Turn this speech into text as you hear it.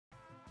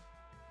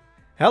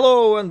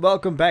Hello and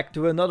welcome back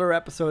to another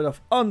episode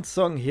of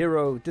Unsung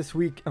Hero. This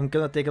week I'm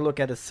gonna take a look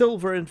at a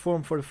silver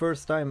inform for the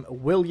first time.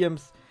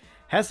 Williams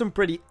has some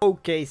pretty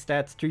okay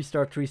stats.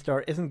 3-star,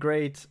 3-star isn't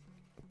great.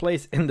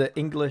 Plays in the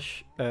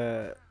English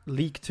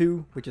League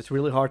 2, which is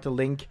really hard to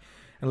link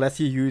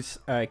unless you use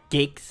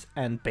Giggs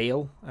and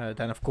Bale.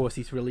 Then of course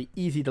he's really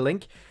easy to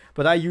link.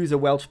 But I use a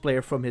Welsh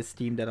player from his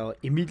team that I'll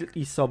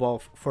immediately sub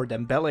off for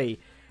Dembele.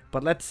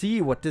 But let's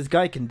see what this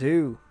guy can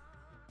do.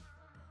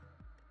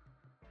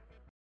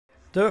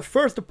 The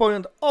first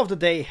opponent of the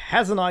day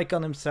has an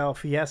icon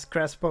himself. He has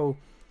Crespo,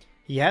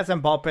 he has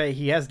Mbappe,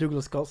 he has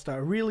Douglas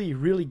Costa.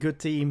 Really good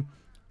team.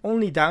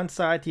 Only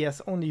downside, he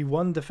has only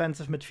one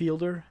defensive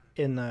midfielder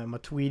in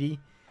Matuidi.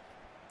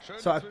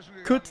 So I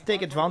could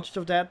take advantage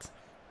of that.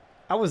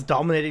 I was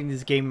dominating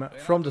this game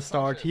from the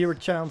start. Here a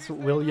chance with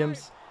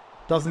Williams.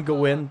 Doesn't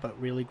go in, but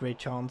really great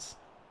chance.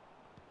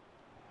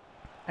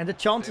 And the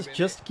chances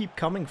just keep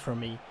coming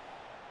from me.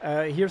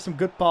 Here's some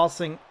good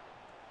passing.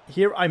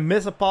 Here I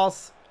miss a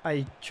pass.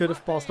 I should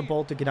have passed the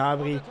ball to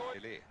Gnabry.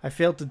 I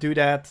failed to do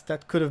that.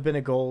 That could have been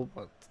a goal,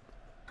 but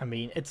I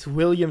mean, it's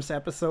Williams'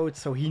 episode,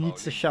 so he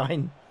needs to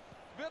shine.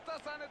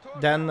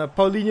 Then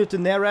Paulinho to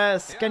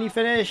Neres. Can he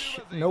finish?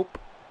 Nope.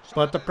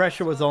 But the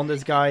pressure was on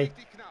this guy.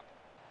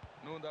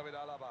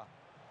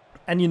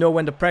 And you know,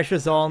 when the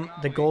pressure's on,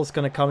 the goal's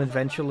gonna come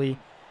eventually.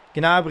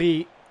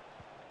 Gnabry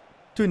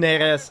to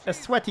Neres. A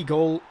sweaty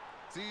goal.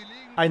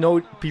 I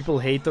know people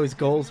hate those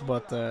goals,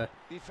 but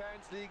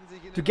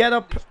to get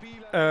up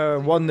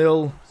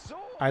 1-0,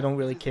 I don't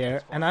really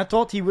care. And I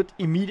thought he would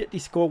immediately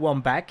score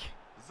one back.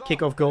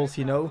 Kickoff goals,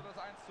 you know.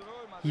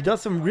 He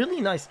does some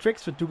really nice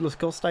tricks with Douglas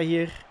Costa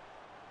here.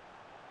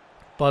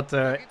 But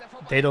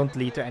they don't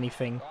lead to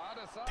anything.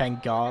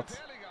 Thank God.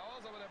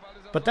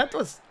 But that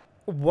was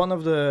one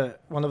of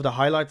the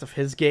highlights of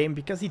his game,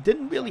 because he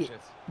didn't really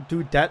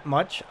do that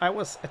much. I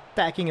was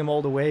attacking him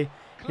all the way.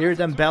 Here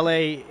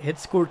Dembele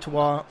hits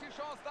Courtois.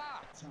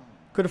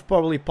 Could have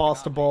probably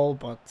passed the ball,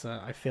 but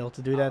I failed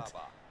to do that.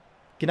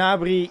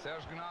 Gnabry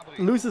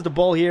loses the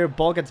ball here.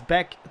 Ball gets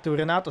back to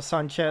Renato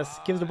Sanchez.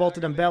 Gives the ball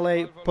to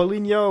Dembele.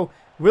 Paulinho.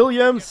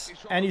 Williams.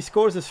 And he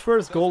scores his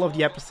first goal of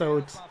the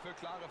episode.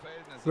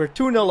 We're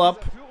 2-0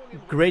 up.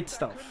 Great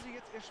stuff.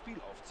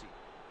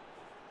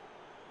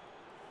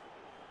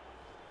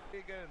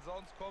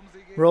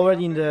 We're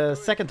already in the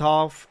second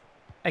half.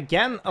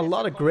 Again, a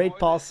lot of great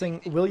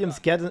passing. Williams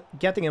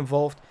getting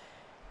involved.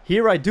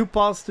 Here I do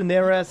pass to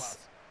Neres.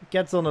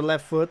 Gets on the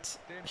left foot.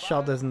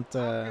 Shot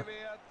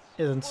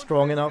isn't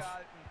strong enough.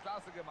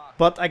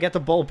 But I get the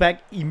ball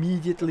back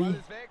immediately.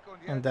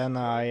 And then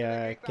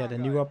I get a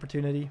new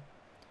opportunity.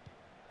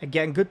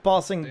 Again, good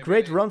passing.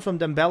 Great run from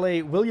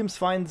Dembele. Williams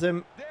finds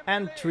him.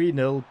 And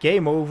 3-0.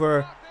 Game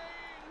over.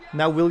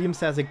 Now Williams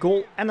has a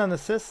goal and an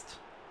assist.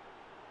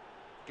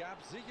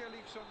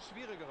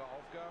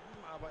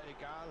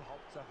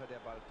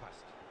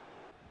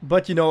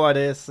 But you know how it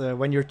is.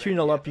 When you're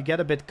 3-0 up, you get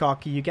a bit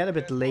cocky. You get a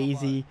bit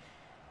lazy.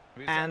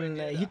 And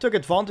he took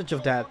advantage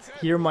of that.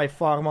 Here my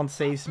Farman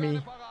saves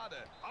me.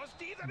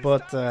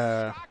 But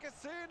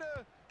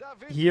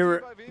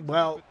here,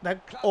 well,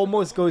 that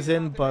almost goes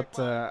in. But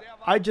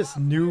I just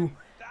knew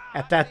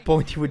at that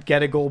point he would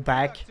get a goal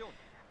back.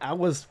 I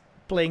was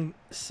playing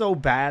so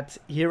bad.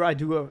 Here I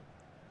do a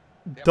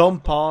dumb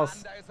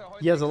pass.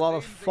 He has a lot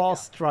of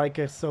fast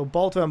strikers. So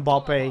ball to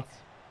Mbappe.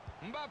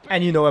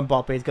 And you know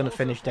Mbappe is going to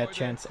finish that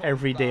chance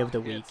every day of the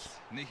week.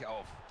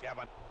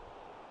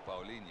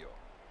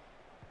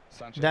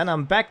 Then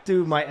I'm back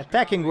to my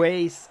attacking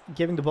ways,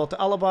 giving the ball to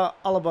Alaba,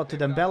 Alaba to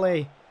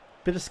Dembele.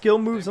 Bit of skill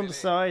moves on the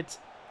side.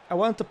 I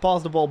wanted to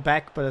pass the ball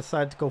back, but I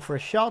decided to go for a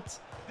shot.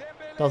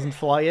 Doesn't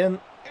fly in.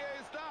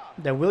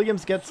 Then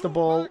Williams gets the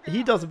ball.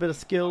 He does a bit of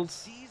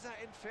skills.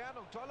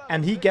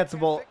 And he gets the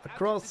ball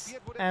across.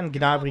 And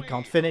Gnabry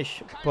can't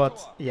finish.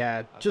 But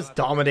yeah, just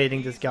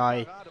dominating this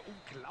guy.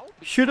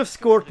 Should have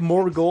scored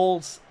more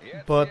goals,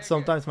 but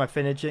sometimes my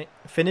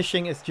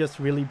finishing is just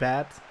really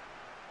bad.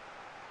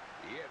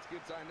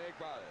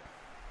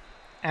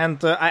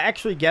 And I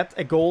actually get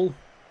a goal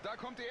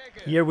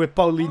here with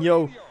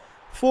Paulinho.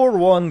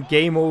 4-1,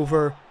 game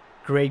over.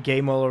 Great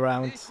game all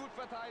around.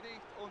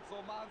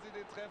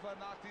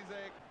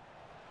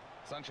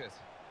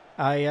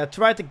 I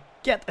tried to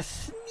get a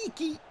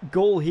sneaky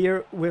goal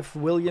here with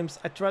Williams.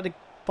 I tried to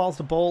pass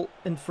the ball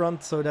in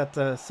front so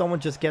that someone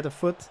just get a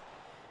foot.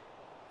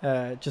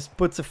 Just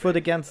puts a foot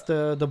against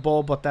the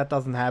ball, but that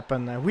doesn't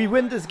happen. We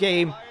win this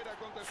game.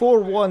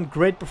 4-1,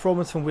 great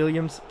performance from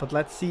Williams, but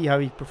let's see how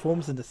he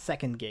performs in the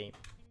second game.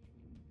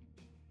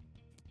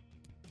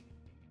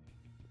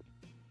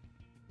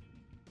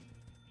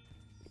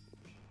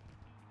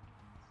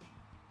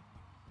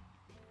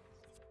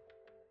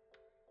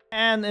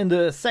 And in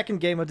the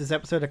second game of this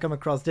episode, I come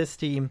across this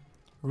team.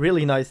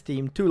 Really nice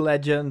team. Two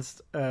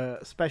legends,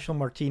 Special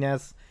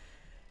Martinez,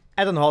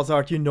 Eden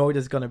Hazard. You know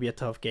this is going to be a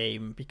tough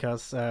game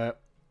because,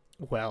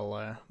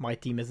 well, my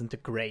team isn't the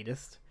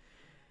greatest.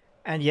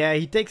 And yeah,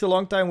 he takes a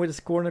long time with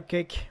his corner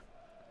kick.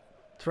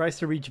 Tries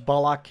to reach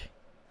Ballack.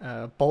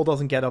 Ball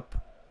doesn't get up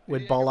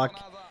with Ballack.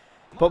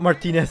 But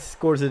Martinez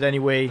scores it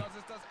anyway.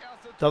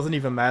 Doesn't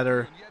even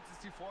matter.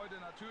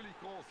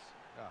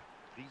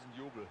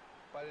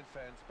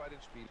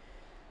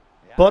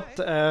 But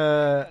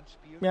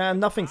yeah,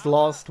 nothing's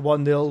lost.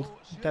 1-0.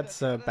 That's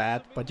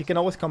bad. But you can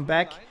always come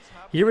back.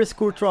 Here is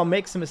Courtois,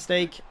 makes a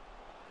mistake.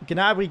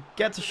 Gnabry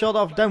gets a shot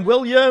off. Then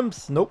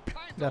Williams. Nope,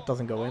 that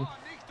doesn't go in.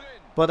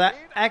 But I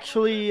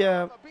actually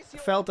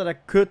felt that I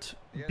could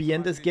be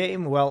in this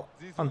game. Well,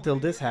 until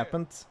this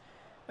happened.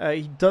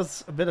 He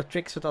does a bit of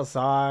tricks with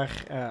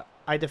Hazard.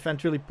 I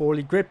defend really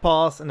poorly. Great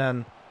pass, and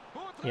then,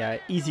 yeah,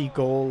 easy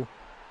goal.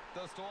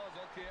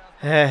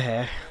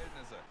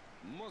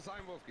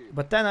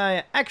 But then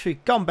I actually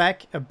come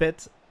back a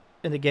bit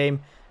in the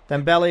game.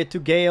 Then Dembele to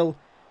Gale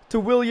to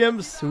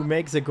Williams, who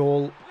makes a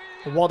goal.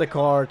 What a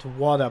card,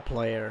 what a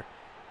player.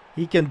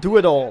 He can do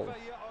it all.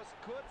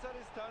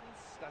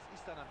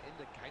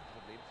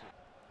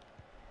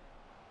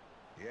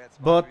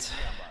 But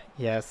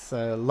yes,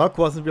 luck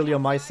wasn't really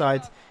on my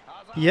side.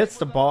 He hits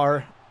the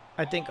bar.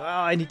 I think, oh,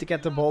 I need to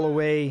get the ball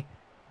away.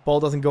 Ball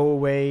doesn't go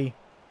away.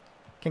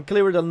 Can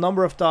clear it a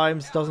number of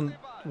times, doesn't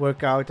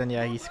work out, and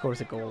yeah, he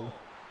scores a goal.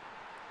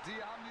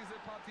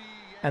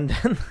 And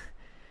then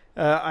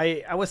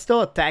I was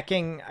still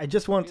attacking. I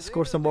just wanted to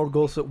score some more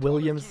goals with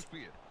Williams.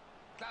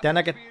 Then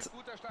I get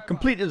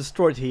completely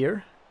destroyed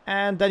here,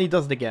 and then he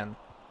does it again.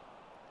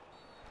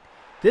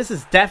 This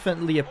is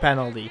definitely a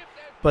penalty,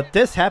 but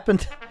this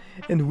happened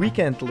in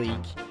Weekend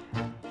League.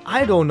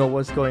 I don't know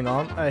what's going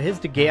on. His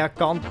De Gea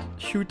can't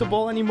shoot the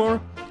ball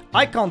anymore.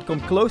 I can't come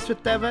close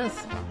with Tevez.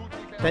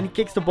 Then he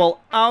kicks the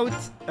ball out.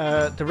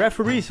 The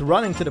referee's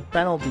running to the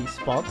penalty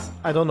spot.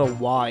 I don't know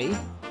why.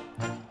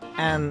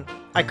 And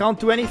I can't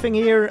do anything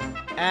here.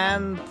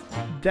 And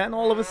then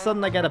all of a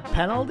sudden I get a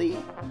penalty.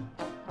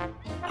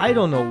 I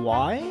don't know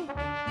why.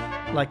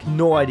 Like,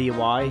 no idea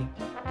why.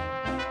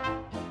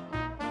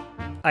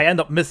 I end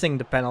up missing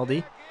the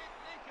penalty.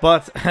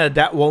 But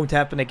that won't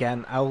happen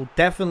again. I will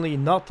definitely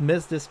not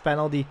miss this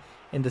penalty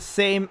in the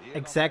same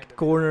exact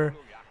corner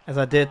as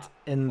I did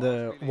in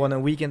the one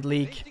in Weekend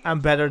League. I'm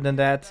better than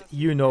that.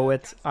 You know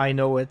it. I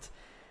know it.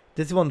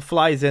 This one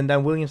flies in.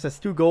 Then Williams has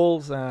 2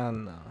 goals.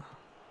 And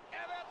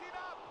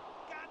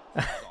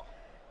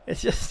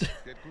it's just,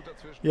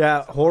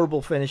 yeah,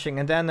 horrible finishing.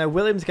 And then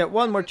Williams get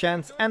one more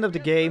chance. End of the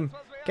game.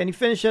 Can he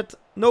finish it?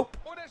 Nope.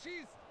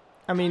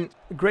 I mean,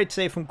 great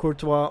save from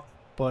Courtois.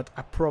 But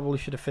I probably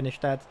should have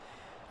finished that.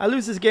 I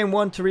lose this game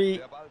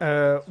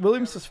 1-3.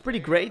 Williams was pretty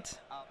great.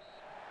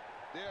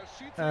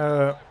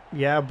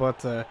 Yeah,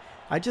 but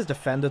I just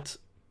defended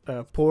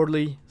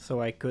poorly,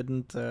 so I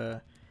couldn't,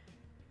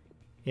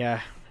 yeah,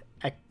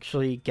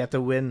 actually get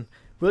a win.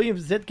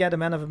 Williams did get a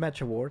Man of the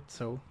Match award,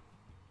 so.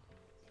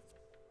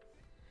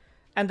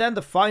 And then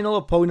the final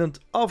opponent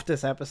of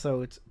this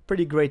episode.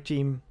 Pretty great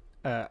team.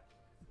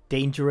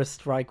 Dangerous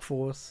strike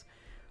force.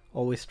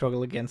 Always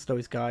struggle against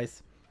those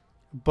guys.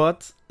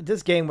 But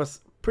this game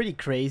was pretty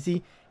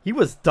crazy. He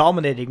was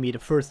dominating me the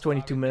first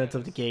 22 minutes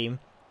of the game.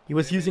 He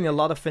was using a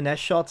lot of finesse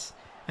shots.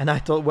 And I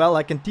thought, well,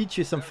 I can teach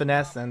you some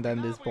finesse. And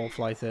then this ball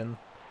flies in.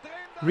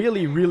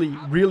 Really, really,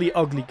 really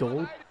ugly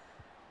goal.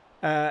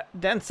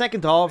 Then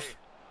second half,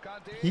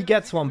 he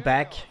gets one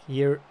back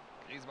here.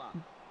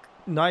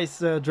 Nice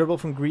dribble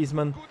from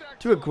Griezmann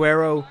to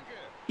Aguero.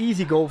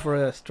 Easy goal for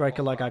a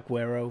striker like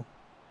Aguero.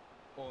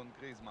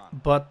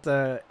 But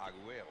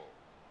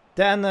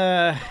then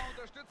a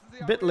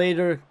bit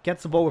later,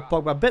 gets the ball with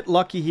Pogba. A bit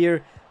lucky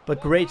here. But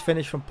great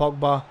finish from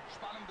Pogba.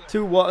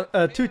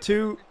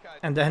 2-2,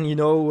 and then, you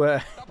know,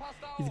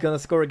 he's gonna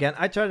score again.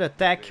 I tried to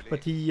attack,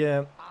 but he,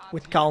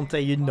 with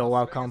Kante, you know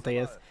how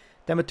Kante is.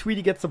 Then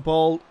Matuidi gets the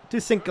ball to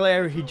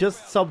Sinclair. He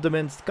just subbed him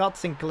in, Scott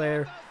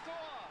Sinclair.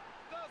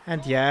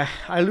 And yeah,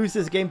 I lose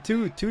this game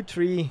too,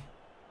 2-3.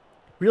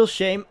 Real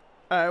shame.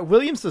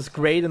 Williams was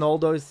great in all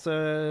those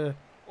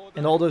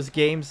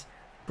games.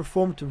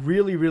 Performed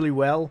really, really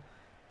well.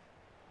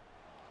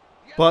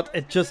 But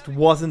it just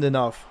wasn't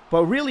enough.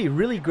 But really,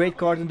 really great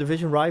card in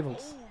Division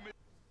Rivals.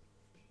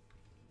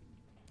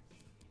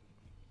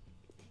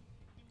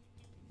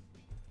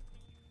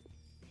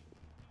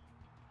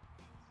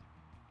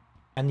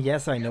 And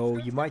yes, I know,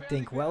 you might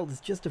think, well, it's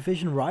just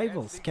Division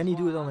Rivals. Can he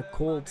do it on a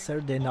cold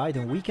Saturday night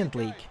in Weekend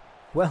League?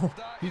 Well,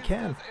 he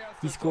can.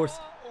 He scores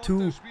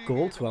 2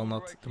 goals. Well,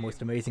 not the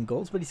most amazing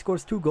goals, but he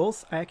scores 2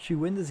 goals. I actually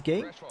win this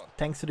game,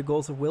 thanks to the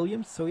goals of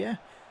Williams. So yeah,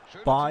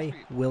 buy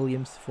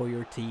Williams for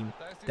your team.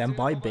 Then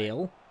buy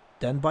Bale.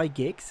 Then buy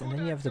Giggs. And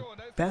then you have the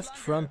best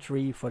front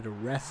 3 for the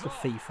rest of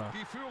FIFA.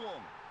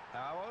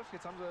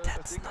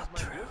 That's not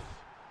true.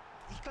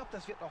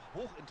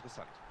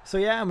 So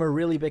yeah, I'm a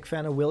really big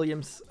fan of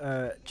Williams.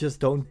 Just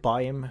don't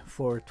buy him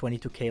for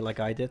 22k like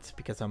I did,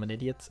 because I'm an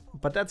idiot.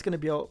 But that's gonna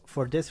be all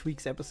for this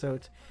week's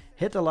episode.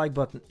 Hit the like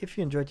button if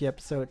you enjoyed the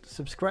episode,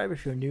 subscribe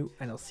if you're new,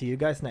 and I'll see you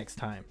guys next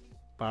time.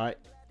 Bye.